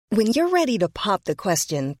When you're ready to pop the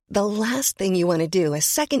question, the last thing you want to do is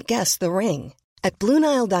second-guess the ring. At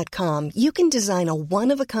BlueNile.com, you can design a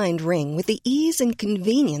one-of-a-kind ring with the ease and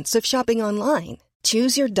convenience of shopping online.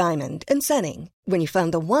 Choose your diamond and setting. When you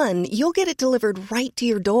find the one, you'll get it delivered right to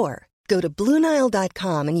your door. Go to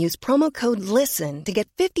BlueNile.com and use promo code LISTEN to get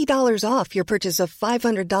 $50 off your purchase of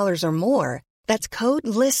 $500 or more. That's code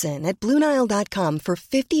LISTEN at BlueNile.com for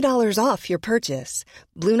 $50 off your purchase.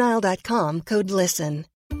 BlueNile.com, code LISTEN.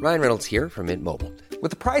 Ryan Reynolds here from Mint Mobile. With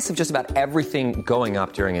the price of just about everything going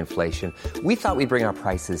up during inflation, we thought we'd bring our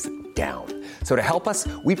prices down. So to help us,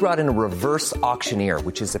 we brought in a reverse auctioneer,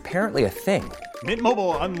 which is apparently a thing. Mint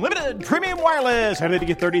Mobile Unlimited Premium Wireless. How to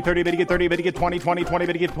get 30, 30, bit to get 30, bit to get 20, 20, 20,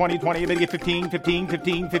 bit to get 20, 20, bit to get 15, 15,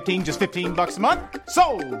 15, 15, just $15 a month?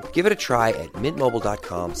 Sold! Give it a try at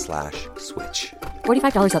mintmobile.com/switch.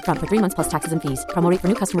 $45 up front for 3 months plus taxes and fees. Promo rate for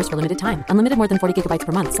new customers for limited time. Unlimited more than 40 gigabytes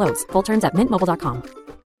per month. Slows full terms at mintmobile.com.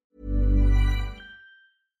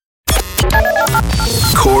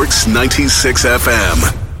 Cork's 96 FM.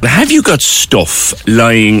 Have you got stuff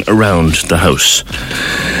lying around the house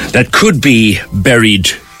that could be buried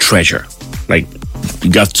treasure? Like,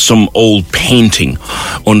 you got some old painting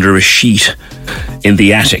under a sheet in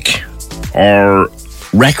the attic, or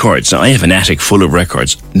records. Now, I have an attic full of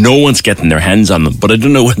records. No one's getting their hands on them, but I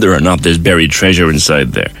don't know whether or not there's buried treasure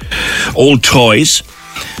inside there. Old toys,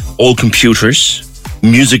 old computers,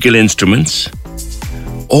 musical instruments,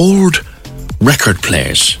 old record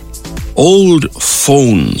players, old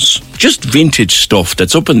phones, just vintage stuff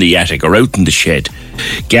that's up in the attic or out in the shed,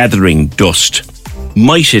 gathering dust.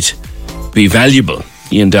 Might it be valuable?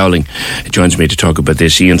 Ian Dowling joins me to talk about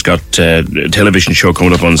this. Ian's got a television show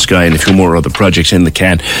coming up on Sky and a few more other projects in the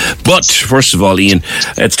can. But first of all, Ian,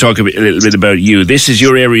 let's talk a little bit about you. This is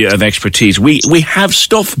your area of expertise. We have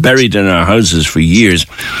stuff buried in our houses for years.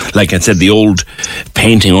 Like I said, the old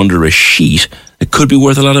painting under a sheet. It could be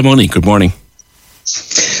worth a lot of money. Good morning.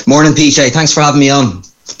 Morning, PJ. Thanks for having me on.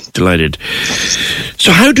 Delighted.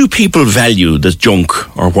 So how do people value the junk,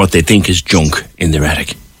 or what they think is junk, in their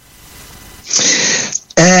attic?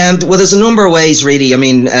 Well, there's a number of ways, really. I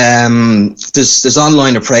mean, there's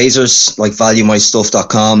online appraisers like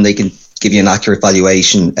valuemystuff.com. They can give you an accurate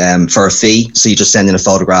valuation for a fee. So you just send in a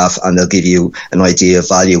photograph and they'll give you an idea of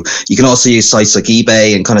value. You can also use sites like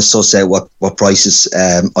eBay and kind of suss out what prices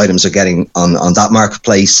items are getting on that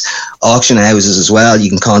marketplace. Auction houses as well. You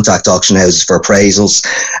can contact auction houses for appraisals.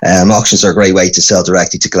 Auctions are a great way to sell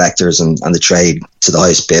directly to collectors and the trade to the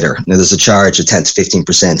highest bidder. Now, there's a charge of 10 to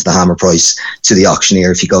 15% of the hammer price to the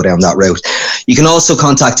auctioneer if you go down that route. You can also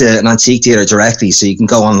contact an antique dealer directly. So you can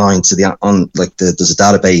go online to there's a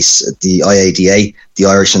database, the IADA, the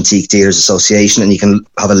Irish Antique Dealers Association, and you can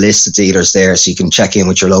have a list of dealers there, so you can check in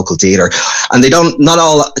with your local dealer. And not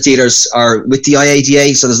all dealers are with the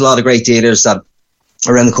IADA, so there's a lot of great dealers that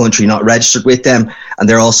around the country not registered with them, and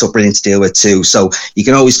they're also brilliant to deal with too. So you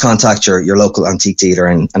can always contact your local antique dealer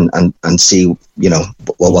and see,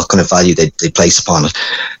 what kind of value they place upon it.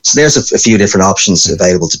 So there's a few different options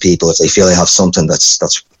available to people if they feel they have something that's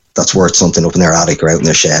worth something up in their attic or out in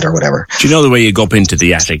their shed or whatever. Do you know the way you go up into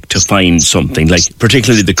the attic to find something, like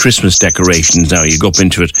particularly the Christmas decorations now? You go up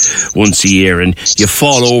into it once a year and you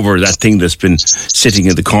fall over that thing that's been sitting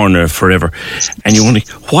in the corner forever, and you're wondering,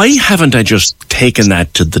 why haven't I just taken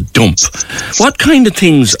that to the dump? What kind of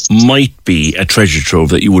things might be a treasure trove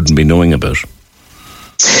that you wouldn't be knowing about?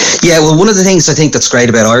 Yeah, well, one of the things I think that's great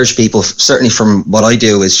about Irish people, certainly from what I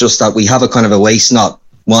do, is just that we have a kind of a waste not,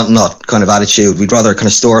 want not kind of attitude. We'd rather kind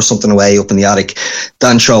of store something away up in the attic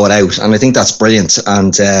than throw it out. And I think that's brilliant.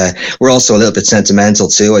 And we're also a little bit sentimental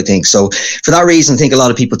too, I think. So for that reason, I think a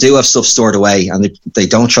lot of people do have stuff stored away and they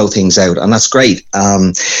don't throw things out. And that's great.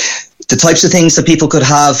 The types of things that people could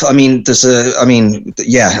have, it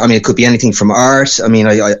could be anything from art. I mean,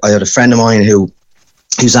 I had a friend of mine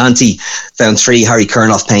whose auntie found 3 Harry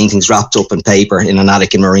Kurnoff paintings wrapped up in paper in an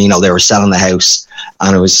attic in Marino. They were selling the house,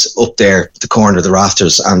 and it was up there, the corner of the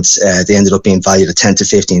rafters, and they ended up being valued at 10 to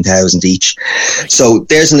 15,000 each. So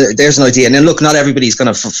there's an idea. And then look, not everybody's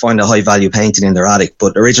going to find a high value painting in their attic,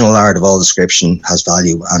 but original art of all description has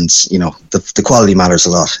value, and the quality matters a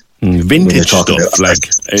lot. Vintage stuff, like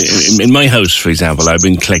in my house, for example, I've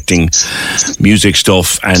been collecting music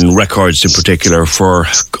stuff and records in particular for,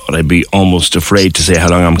 God, I'd be almost afraid to say how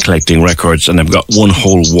long I'm collecting records, and I've got one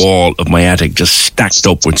whole wall of my attic just stacked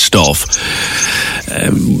up with stuff.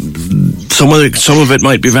 Some of it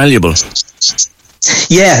might be valuable.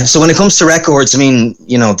 Yeah, so when it comes to records, they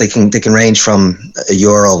can range from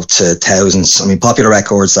 €1 to thousands. I mean, popular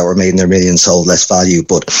records that were made in their millions hold less value,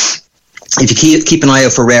 but if you keep an eye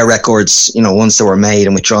out for rare records, ones that were made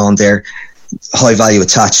and withdrawn, they're high value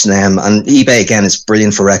attached to them. And eBay, again, is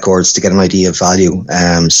brilliant for records to get an idea of value.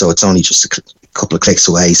 So it's only just a couple of clicks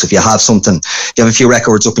away. So if you have something, you have a few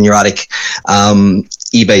records up in your attic,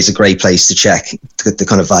 eBay is a great place to check the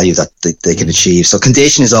kind of value that they can achieve. So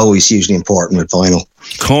condition is always hugely important with vinyl.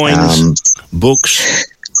 Coins, books.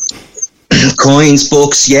 Coins,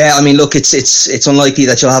 books, yeah. I mean, look, it's unlikely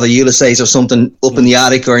that you'll have a Ulysses or something up in the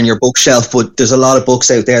attic or in your bookshelf, but there's a lot of books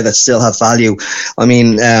out there that still have value. I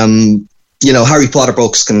mean, Harry Potter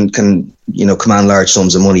books can command large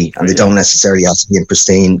sums of money, and they don't necessarily have to be in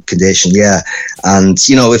pristine condition. Yeah, and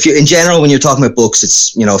if you, in general, when you're talking about books,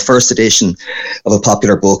 it's first edition of a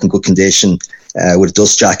popular book in good condition with a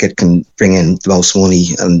dust jacket can bring in the most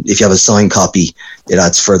money, and if you have a signed copy, it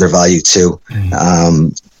adds further value too.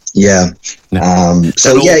 Even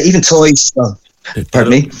toys. Pardon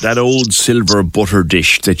me? That old silver butter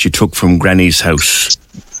dish that you took from Granny's house.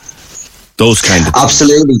 Those kind of things.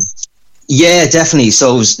 Absolutely. Yeah, definitely.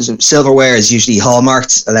 So silverware is usually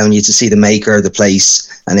hallmarked, allowing you to see the maker, the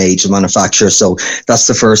place, and age of manufacturer. So that's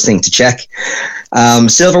the first thing to check.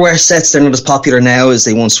 Silverware sets, they're not as popular now as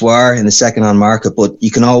they once were in the second-hand market, but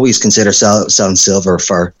you can always consider selling silver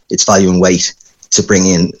for its value and weight to bring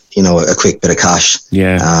in, a quick bit of cash.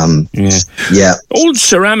 Yeah. Old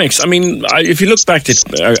ceramics. I mean, if you look back at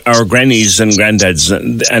our grannies and granddads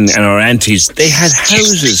and our aunties, they had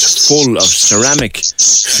houses full of ceramic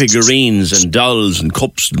figurines and dolls and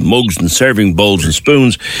cups and mugs and serving bowls and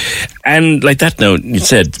spoons. And like that now, you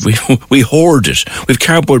said, we hoard it. We've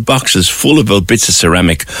cardboard boxes full of old bits of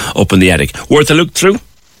ceramic up in the attic. Worth a look through?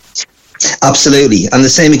 Absolutely. And the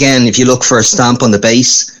same again, if you look for a stamp on the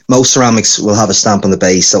base, most ceramics will have a stamp on the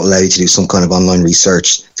base that will allow you to do some kind of online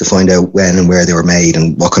research to find out when and where they were made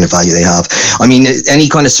and what kind of value they have. I mean, any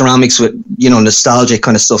kind of ceramics with, nostalgic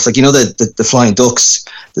kind of stuff, like, the flying ducks,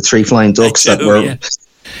 the 3 flying ducks that were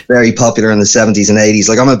very popular in the 70s and 80s.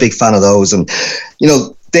 Like, I'm a big fan of those. And,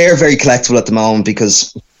 they're very collectible at the moment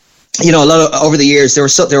because, a lot of, over the years,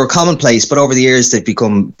 they were commonplace, but over the years they've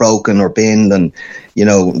become broken or binned, and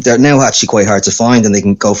they're now actually quite hard to find, and they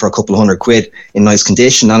can go for a couple of £100 in nice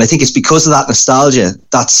condition. And I think it's because of that nostalgia.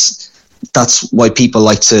 That's why people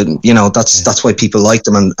like to, that's why people like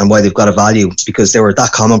them and why they've got a value, because they were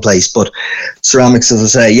that commonplace. But ceramics, as I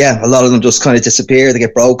say, a lot of them just kind of disappear. They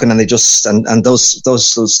get broken, and they just and those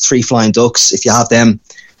 3 flying ducks, if you have them,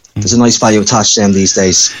 there's a nice value attached to them these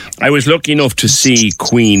days. I was lucky enough to see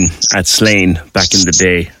Queen at Slane back in the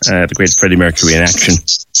day, the great Freddie Mercury in action.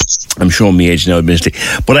 I'm showing my age now, admittedly.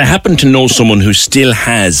 But I happen to know someone who still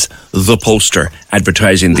has the poster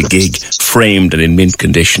advertising the gig, framed and in mint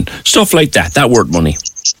condition. Stuff like that worth money.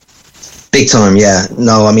 Big time, yeah.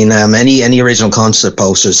 No, I mean, any original concert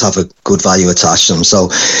posters have a good value attached to them. So,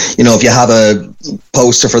 if you have a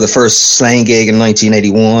poster for the first Slane gig in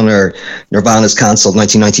 1981, or Nirvana's cancelled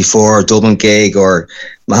 1994 Dublin gig, or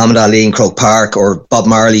Muhammad Ali in Croke Park, or Bob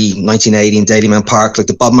Marley 1980 in Dalymount Park, like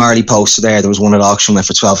the Bob Marley poster there was one at auction, went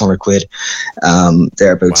for £1,200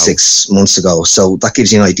 there about 6 months ago. So that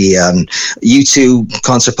gives you an idea. And U2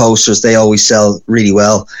 concert posters, they always sell really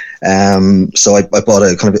well. So I bought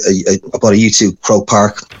a U2 Croke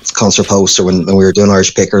Park concert poster when we were doing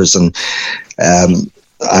Irish Pickers, and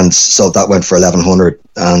so that went for £1,100.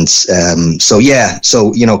 And so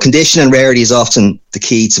condition and rarity is often the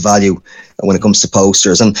key to value when it comes to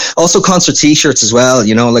posters, and also concert t-shirts as well.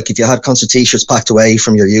 Like if you had concert t-shirts packed away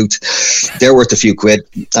from your youth, they're worth a few quid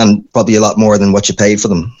and probably a lot more than what you paid for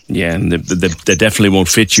them. Yeah, and they definitely won't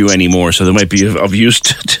fit you anymore, so they might be of use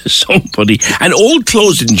to somebody. And old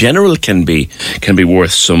clothes in general can be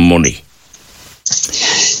worth some money.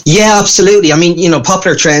 Yeah, absolutely. I mean,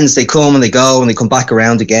 popular trends, they come and they go and they come back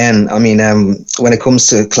around again. I mean, when it comes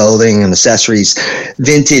to clothing and accessories,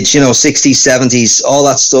 vintage, 60s, 70s, all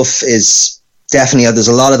that stuff is definitely, there's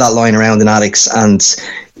a lot of that lying around in attics, and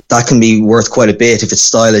that can be worth quite a bit if it's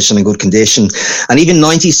stylish and in good condition. And even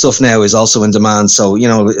 90s stuff now is also in demand. So,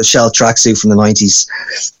 a Shell tracksuit from the 90s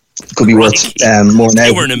could be worth more now.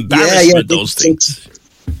 They were an embarrassment, those things.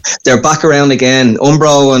 They're back around again.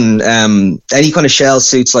 Umbro and any kind of Shell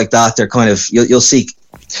suits like that, they're kind of, you'll see,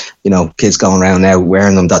 kids going around now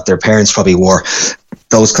wearing them that their parents probably wore.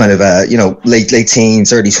 Those kind of, late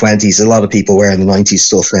teens, early 20s, a lot of people wearing the 90s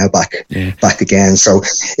stuff now back again. So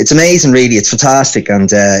it's amazing, really. It's fantastic. And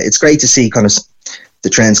it's great to see kind of the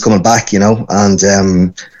trends coming back, and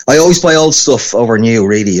I always buy old stuff over new,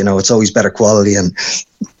 really. It's always better quality and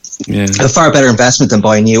a far better investment than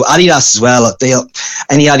buying new. Adidas as well.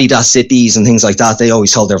 Any Adidas Zippies and things like that, they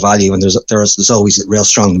always hold their value, and there's always a real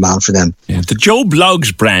strong demand for them. Yeah. The Joe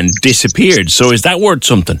Bloggs brand disappeared, so is that worth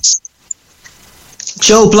something?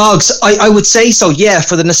 Joe Bloggs, I would say so, yeah,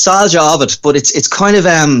 for the nostalgia of it. But it's kind of,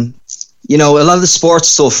 you know, a lot of the sports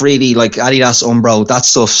stuff really, like Adidas, Umbro, that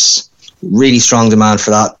stuff's really strong demand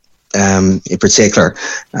for that. In particular,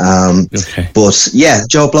 but yeah,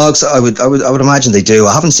 Joe Bloggs, I would imagine they do.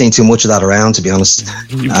 I haven't seen too much of that around, to be honest.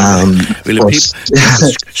 People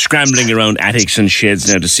scrambling around attics and sheds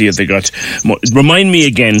now to see if they got. Remind me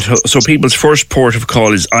again. So people's first port of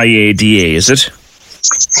call is IADA, is it?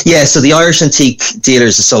 Yeah, so the Irish Antique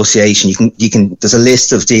Dealers Association, you can. There's a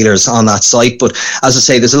list of dealers on that site, but as I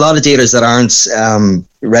say, there's a lot of dealers that aren't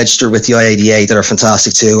registered with the IADA that are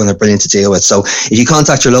fantastic too, and they're brilliant to deal with. So if you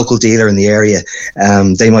contact your local dealer in the area,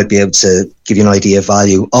 they might be able to give you an idea of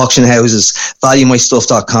value. Auction houses,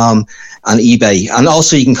 valuemystuff.com and eBay, and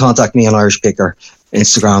also you can contact me on Irish Picker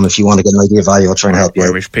Instagram if you want to get an idea of value. I'll try and help you.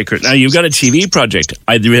 Irish Picker. Now you've got a TV project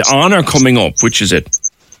either on or coming up. Which is it?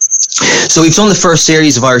 So we've done the first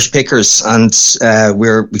series of Irish Pickers, and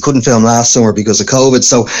we couldn't film last summer because of COVID.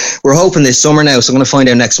 So we're hoping this summer now. So I'm going to find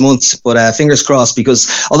out next month. But fingers crossed, because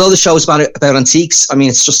although the show is about antiques, I mean,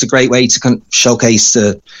 it's just a great way to kind of showcase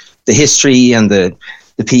the history and the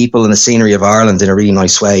people and the scenery of Ireland in a really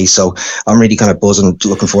nice way. So I'm really kind of buzzing,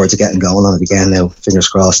 looking forward to getting going on it again now. Fingers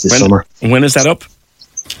crossed this summer. When is that up?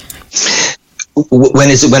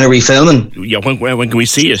 When are we filming? Yeah, when can we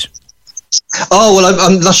see it? Oh, well,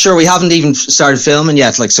 I'm not sure. We haven't even started filming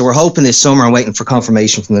yet. So we're hoping this summer. I'm waiting for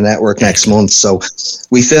confirmation from the network next month. So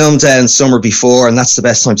we filmed in summer before, and that's the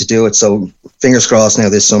best time to do it. So fingers crossed now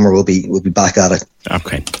this summer we'll be back at it.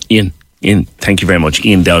 Okay. Ian, thank you very much.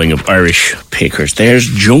 Ian Dowling of Irish Pickers. There's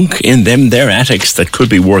junk in them, their attics that could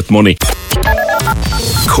be worth money.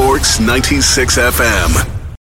 Cork's 96 FM.